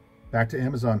 back to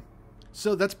Amazon.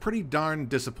 So that's pretty darn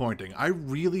disappointing. I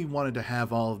really wanted to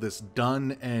have all of this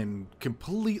done and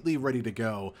completely ready to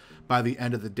go by the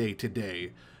end of the day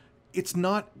today. It's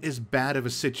not as bad of a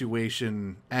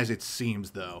situation as it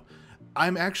seems, though.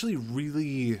 I'm actually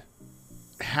really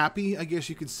happy, I guess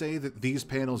you could say, that these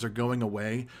panels are going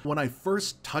away. When I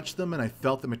first touched them and I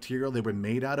felt the material they were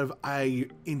made out of, I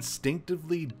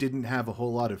instinctively didn't have a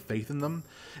whole lot of faith in them.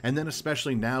 And then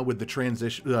especially now with the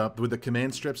transition, with the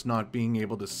command strips not being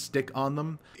able to stick on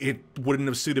them, it wouldn't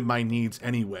have suited my needs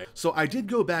anyway. So I did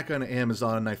go back on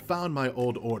Amazon and I found my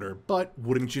old order, but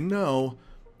wouldn't you know,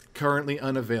 currently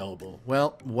unavailable.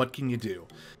 Well, what can you do?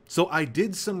 So I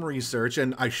did some research,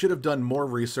 and I should have done more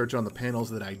research on the panels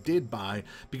that I did buy,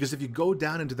 because if you go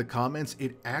down into the comments,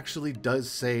 it actually does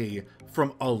say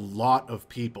from a lot of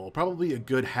people, probably a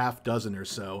good half dozen or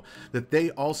so, that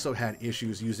they also had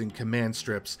issues using command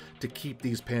strips to keep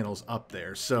these panels up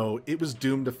there. So it was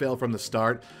doomed to fail from the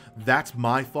start. That's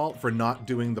my fault for not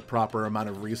doing the proper amount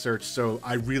of research, so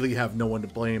I really have no one to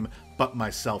blame but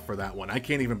myself for that one. I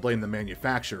can't even blame the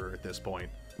manufacturer at this point.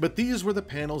 But these were the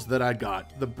panels that I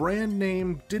got. The brand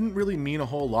name didn't really mean a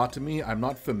whole lot to me. I'm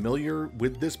not familiar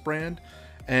with this brand,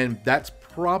 and that's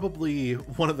probably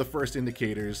one of the first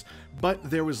indicators, but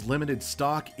there was limited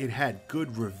stock, it had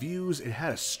good reviews, it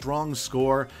had a strong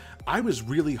score. I was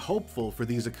really hopeful for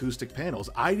these acoustic panels.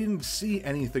 I didn't see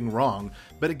anything wrong,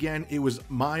 but again, it was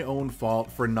my own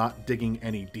fault for not digging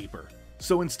any deeper.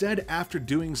 So instead, after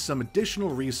doing some additional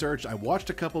research, I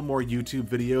watched a couple more YouTube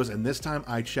videos, and this time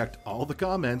I checked all the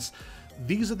comments.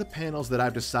 These are the panels that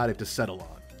I've decided to settle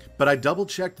on. But I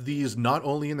double-checked these not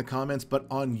only in the comments, but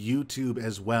on YouTube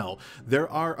as well. There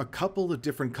are a couple of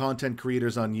different content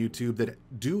creators on YouTube that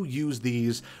do use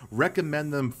these,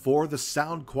 recommend them for the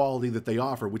sound quality that they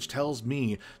offer, which tells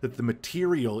me that the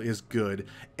material is good,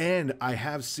 and I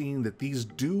have seen that these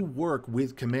do work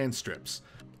with command strips.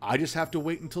 I just have to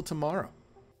wait until tomorrow.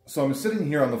 So I'm sitting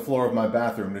here on the floor of my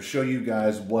bathroom to show you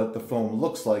guys what the foam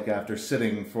looks like after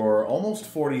sitting for almost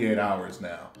 48 hours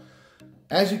now.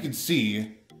 As you can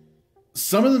see,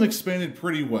 some of them expanded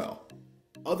pretty well.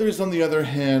 Others, on the other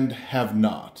hand, have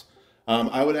not.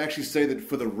 I would actually say that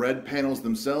for the red panels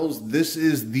themselves, this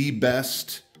is the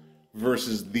best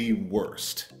versus the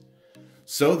worst.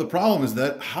 So the problem is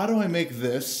that, how do I make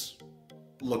this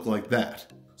look like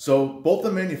that? So both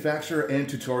the manufacturer and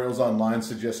tutorials online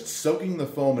suggest soaking the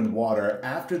foam in water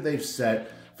after they've set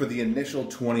for the initial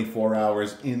 24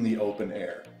 hours in the open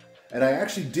air. And I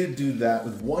actually did do that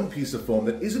with one piece of foam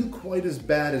that isn't quite as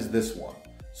bad as this one.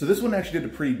 So this one actually did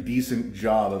a pretty decent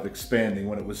job of expanding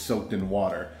when it was soaked in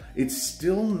water. It's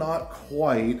still not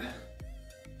quite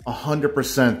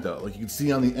 100% though. Like you can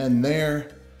see on the end there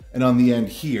and on the end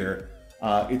here,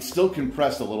 it's still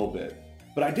compressed a little bit.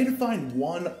 But I did find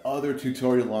one other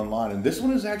tutorial online, and this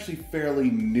one is actually fairly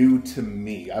new to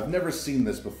me. I've never seen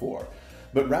this before.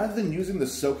 But rather than using the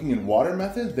soaking in water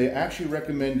method, they actually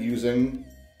recommend using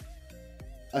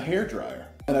a hairdryer.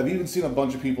 And I've even seen a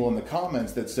bunch of people in the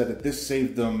comments that said that this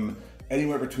saved them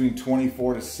anywhere between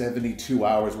 24 to 72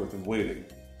 hours worth of waiting.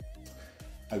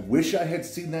 I wish I had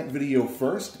seen that video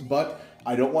first, but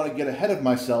I don't want to get ahead of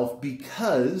myself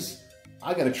because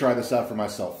I gotta try this out for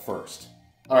myself first.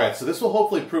 Alright, so this will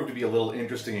hopefully prove to be a little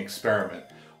interesting experiment.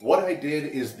 What I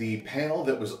did is the panel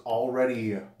that was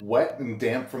already wet and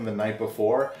damp from the night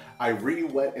before, I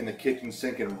re-wet in the kitchen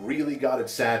sink and really got it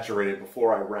saturated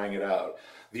before I wrang it out.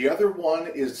 The other one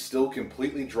is still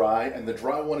completely dry, and the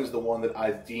dry one is the one that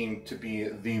I deemed to be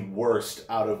the worst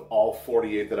out of all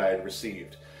 48 that I had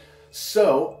received.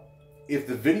 So, if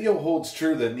the video holds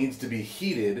true that it needs to be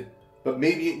heated, but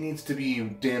maybe it needs to be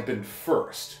dampened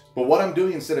first. But what I'm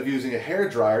doing instead of using a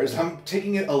hairdryer is I'm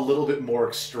taking it a little bit more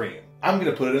extreme. I'm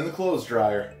gonna put it in the clothes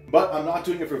dryer. But I'm not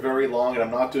doing it for very long, and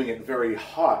I'm not doing it very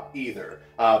hot either,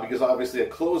 because obviously a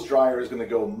clothes dryer is gonna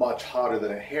go much hotter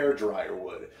than a hairdryer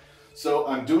would. So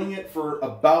I'm doing it for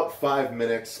about 5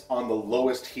 minutes on the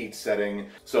lowest heat setting.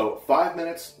 So 5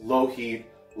 minutes, low heat.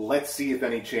 Let's see if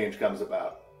any change comes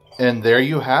about. And there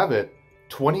you have it.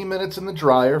 20 minutes in the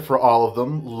dryer for all of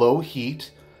them, low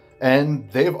heat,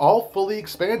 and they've all fully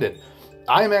expanded.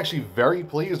 I am actually very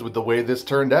pleased with the way this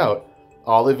turned out.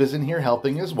 Olive is in here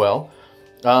helping as well.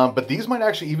 But these might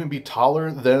actually even be taller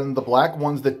than the black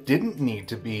ones that didn't need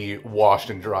to be washed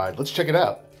and dried. Let's check it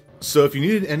out. So if you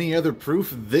needed any other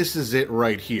proof, this is it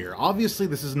right here. Obviously,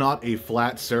 this is not a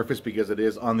flat surface because it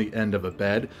is on the end of a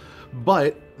bed,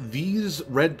 but these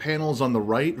red panels on the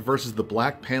right versus the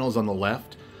black panels on the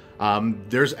left,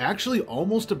 there's actually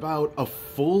almost about a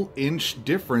full inch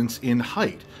difference in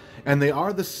height, and they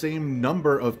are the same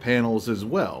number of panels as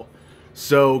well.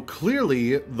 So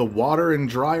clearly, the water and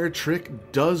dryer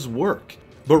trick does work.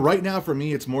 But right now for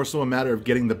me, it's more so a matter of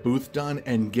getting the booth done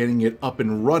and getting it up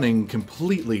and running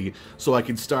completely so I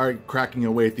can start cracking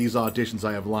away at these auditions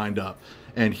I have lined up.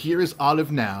 And here is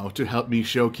Olive now to help me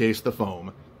showcase the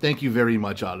foam. Thank you very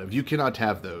much, Olive. You cannot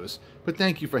have those. But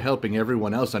thank you for helping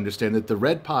everyone else understand that the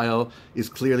red pile is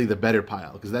clearly the better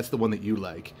pile, because that's the one that you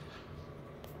like.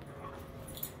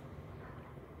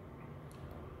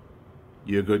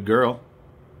 You're a good girl.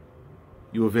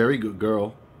 You're a very good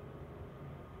girl.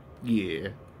 Yeah.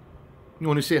 You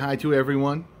want to say hi to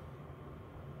everyone?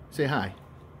 Say hi.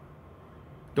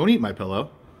 Don't eat my pillow.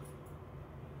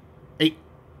 Hey.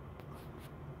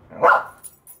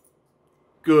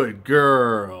 Good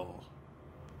girl.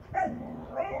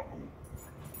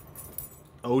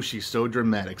 Oh, she's so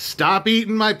dramatic. Stop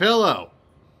eating my pillow.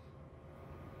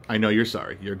 I know you're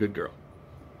sorry. You're a good girl.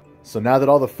 So now that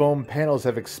all the foam panels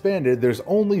have expanded, there's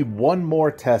only one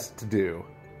more test to do.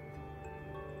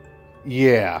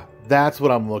 Yeah, that's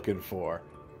what I'm looking for.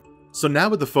 So now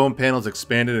with the foam panels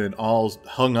expanded and all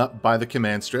hung up by the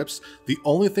command strips, the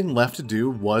only thing left to do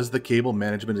was the cable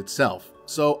management itself.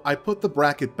 So I put the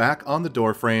bracket back on the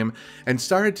door frame and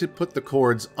started to put the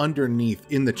cords underneath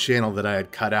in the channel that I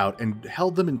had cut out and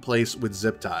held them in place with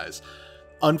zip ties.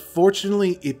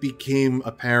 Unfortunately, it became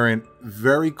apparent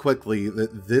very quickly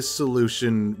that this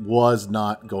solution was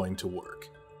not going to work.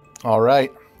 All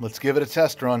right, let's give it a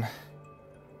test run.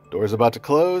 Door's about to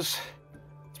close.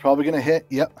 It's probably gonna hit,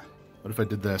 yep. What if I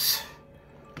did this?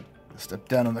 Step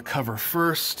down on the cover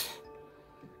first.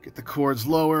 Get the cords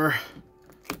lower.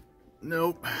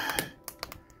 Nope.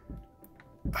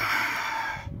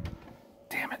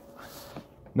 Damn it.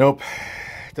 Nope,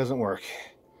 it doesn't work.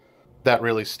 That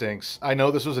really stinks. I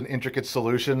know this was an intricate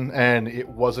solution and it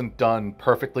wasn't done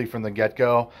perfectly from the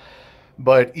get-go,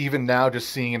 but even now just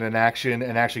seeing it in action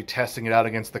and actually testing it out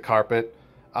against the carpet,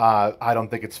 I don't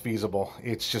think it's feasible.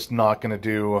 It's just not gonna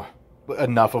do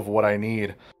enough of what I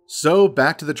need. So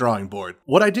back to the drawing board.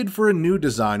 What I did for a new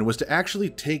design was to actually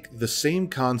take the same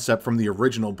concept from the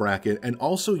original bracket and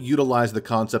also utilize the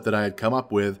concept that I had come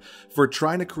up with for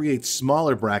trying to create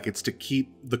smaller brackets to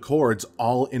keep the cords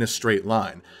all in a straight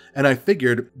line. And I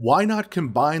figured, why not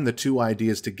combine the two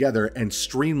ideas together and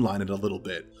streamline it a little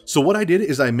bit? So what I did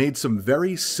is I made some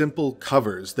very simple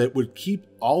covers that would keep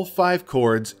all 5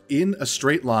 cords in a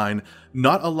straight line,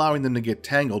 not allowing them to get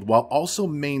tangled, while also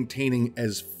maintaining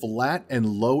as flat and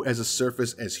low as a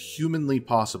surface as humanly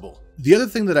possible. The other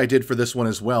thing that I did for this one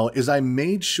as well is I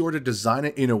made sure to design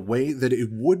it in a way that it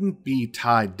wouldn't be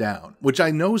tied down, which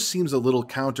I know seems a little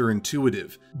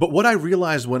counterintuitive. But what I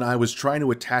realized when I was trying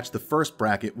to attach the first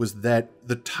bracket was that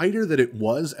the tighter that it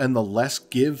was and the less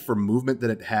give for movement that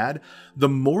it had, the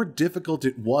more difficult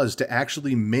it was to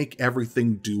actually make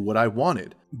everything do what I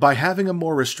wanted. By having a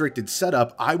more restricted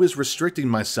setup, I was restricting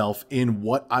myself in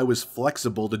what I was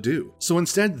flexible to do. So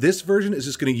instead, this version is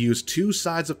just going to use 2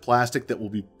 sides of plastic that will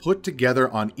be put together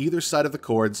on either side of the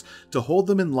cords to hold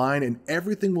them in line, and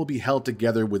everything will be held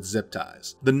together with zip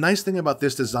ties. The nice thing about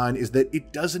this design is that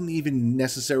it doesn't even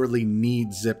necessarily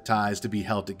need zip ties to be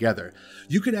held together.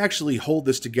 You could actually hold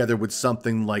this together with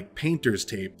something like painter's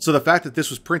tape. So the fact that this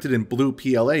was printed in blue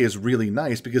PLA is really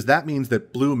nice, because that means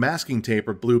that blue masking tape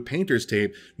or blue painter's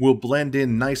tape will blend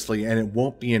in nicely and it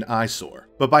won't be an eyesore.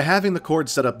 But by having the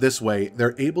cords set up this way,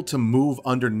 they're able to move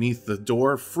underneath the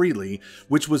door freely,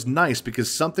 which was nice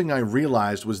because something I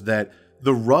realized was that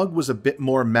the rug was a bit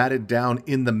more matted down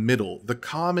in the middle, the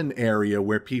common area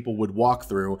where people would walk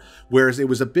through, whereas it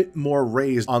was a bit more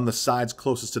raised on the sides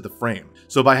closest to the frame.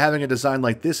 So by having a design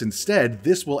like this instead,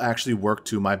 this will actually work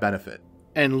to my benefit.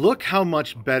 And look how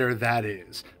much better that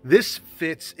is. This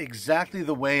fits exactly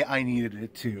the way I needed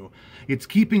it to. It's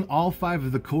keeping all 5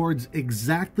 of the cords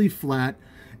exactly flat,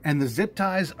 and the zip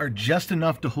ties are just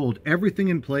enough to hold everything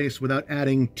in place without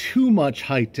adding too much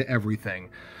height to everything.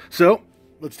 So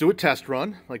let's do a test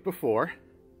run like before.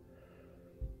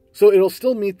 So it'll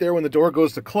still meet there when the door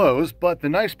goes to close, but the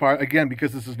nice part, again,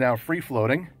 because this is now free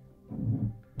floating,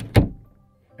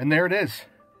 and there it is.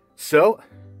 So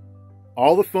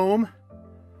all the foam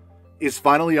is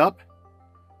finally up.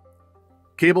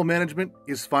 Cable management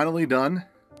is finally done.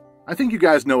 I think you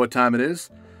guys know what time it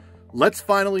is. Let's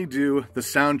finally do the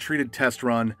sound treated test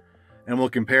run and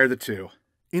we'll compare the two.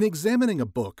 In examining a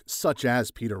book such as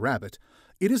Peter Rabbit,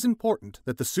 it is important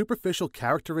that the superficial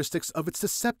characteristics of its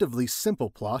deceptively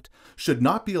simple plot should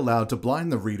not be allowed to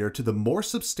blind the reader to the more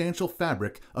substantial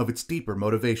fabric of its deeper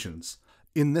motivations.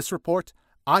 In this report,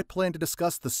 I plan to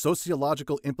discuss the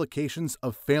sociological implications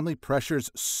of family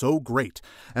pressures so great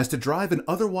as to drive an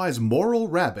otherwise moral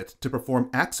rabbit to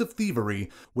perform acts of thievery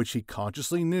which he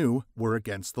consciously knew were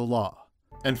against the law.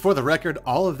 And for the record,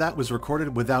 all of that was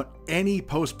recorded without any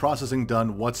post-processing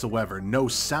done whatsoever. No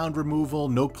sound removal,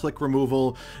 no click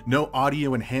removal, no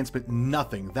audio enhancement,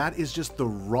 nothing. That is just the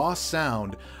raw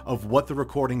sound of what the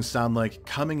recordings sound like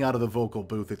coming out of the vocal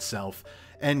booth itself.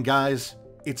 And guys,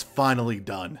 it's finally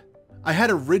done. I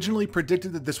had originally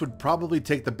predicted that this would probably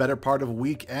take the better part of a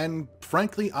week, and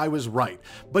frankly, I was right.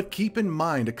 But keep in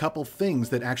mind a couple things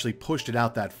that actually pushed it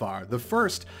out that far. The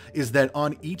first is that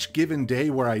on each given day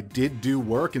where I did do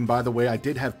work, and by the way, I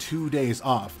did have 2 days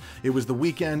off. It was the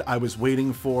weekend, I was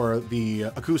waiting for the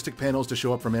acoustic panels to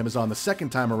show up from Amazon the second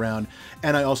time around,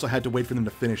 and I also had to wait for them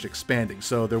to finish expanding.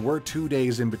 So there were 2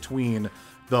 days in between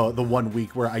the 1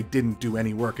 week where I didn't do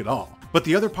any work at all. But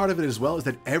the other part of it as well is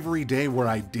that every day where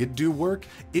I did do work,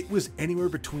 it was anywhere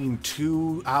between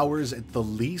 2 hours at the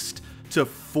least to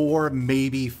 4,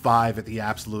 maybe 5 at the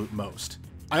absolute most.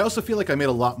 I also feel like I made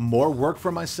a lot more work for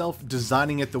myself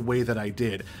designing it the way that I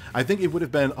did. I think it would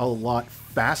have been a lot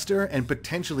faster and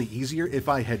potentially easier if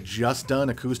I had just done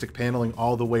acoustic paneling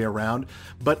all the way around,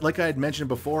 but like I had mentioned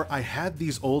before, I had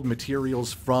these old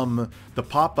materials from the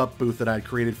pop-up booth that I had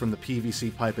created from the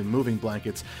PVC pipe and moving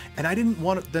blankets, and I didn't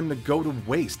want them to go to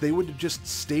waste. They would have just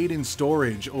stayed in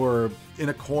storage or in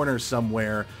a corner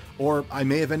somewhere, or I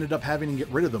may have ended up having to get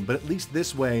rid of them, but at least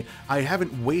this way, I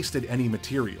haven't wasted any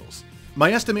materials.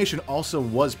 My estimation also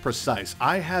was precise.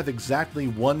 I have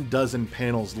exactly 12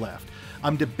 panels left.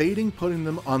 I'm debating putting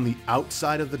them on the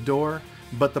outside of the door,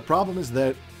 but the problem is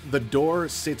that the door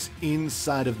sits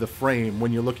inside of the frame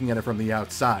when you're looking at it from the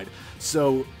outside.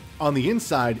 So on the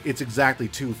inside, it's exactly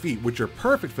 2 feet, which are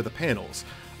perfect for the panels.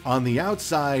 On the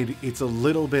outside, it's a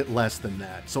little bit less than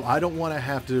that, so I don't want to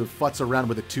have to futz around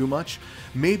with it too much.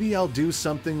 Maybe I'll do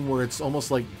something where it's almost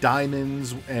like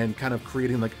diamonds and kind of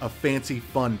creating like a fancy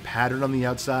fun pattern on the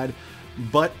outside,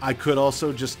 but I could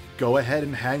also just go ahead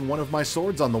and hang one of my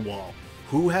swords on the wall.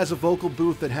 Who has a vocal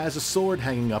booth that has a sword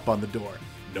hanging up on the door?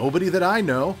 Nobody that I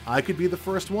know. I could be the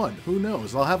first one. Who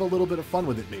knows? I'll have a little bit of fun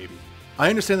with it maybe. I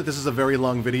understand that this is a very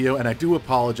long video, and I do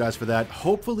apologize for that.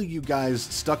 Hopefully you guys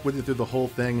stuck with it through the whole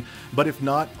thing, but if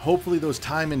not, hopefully those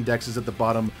time indexes at the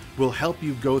bottom will help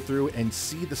you go through and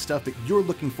see the stuff that you're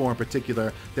looking for in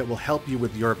particular that will help you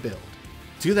with your build.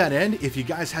 To that end, if you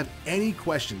guys have any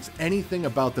questions, anything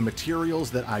about the materials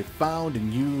that I found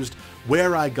and used,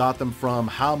 where I got them from,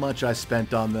 how much I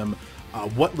spent on them,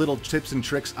 what little tips and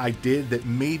tricks I did that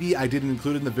maybe I didn't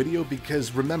include in the video,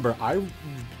 because remember, I've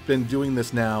been doing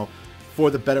this now for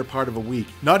the better part of a week,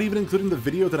 not even including the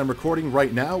video that I'm recording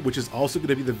right now, which is also going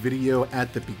to be the video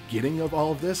at the beginning of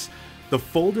all of this. The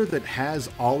folder that has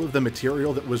all of the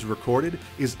material that was recorded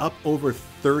is up over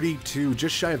 32,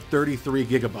 just shy of 33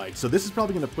 gigabytes. So this is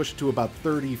probably going to push to about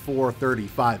 34,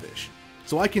 35-ish.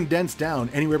 So I condensed down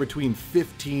anywhere between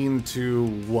 15 to,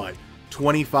 what,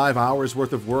 25 hours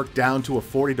worth of work down to a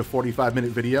 40 to 45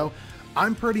 minute video.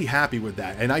 I'm pretty happy with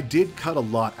that, and I did cut a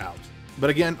lot out. But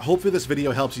again, hopefully this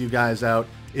video helps you guys out.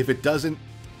 If it doesn't,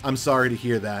 I'm sorry to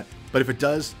hear that. But if it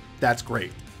does, that's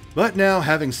great. But now,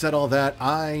 having said all that,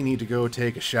 I need to go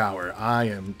take a shower. I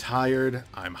am tired,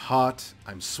 I'm hot,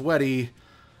 I'm sweaty.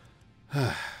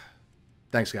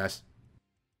 Thanks, guys.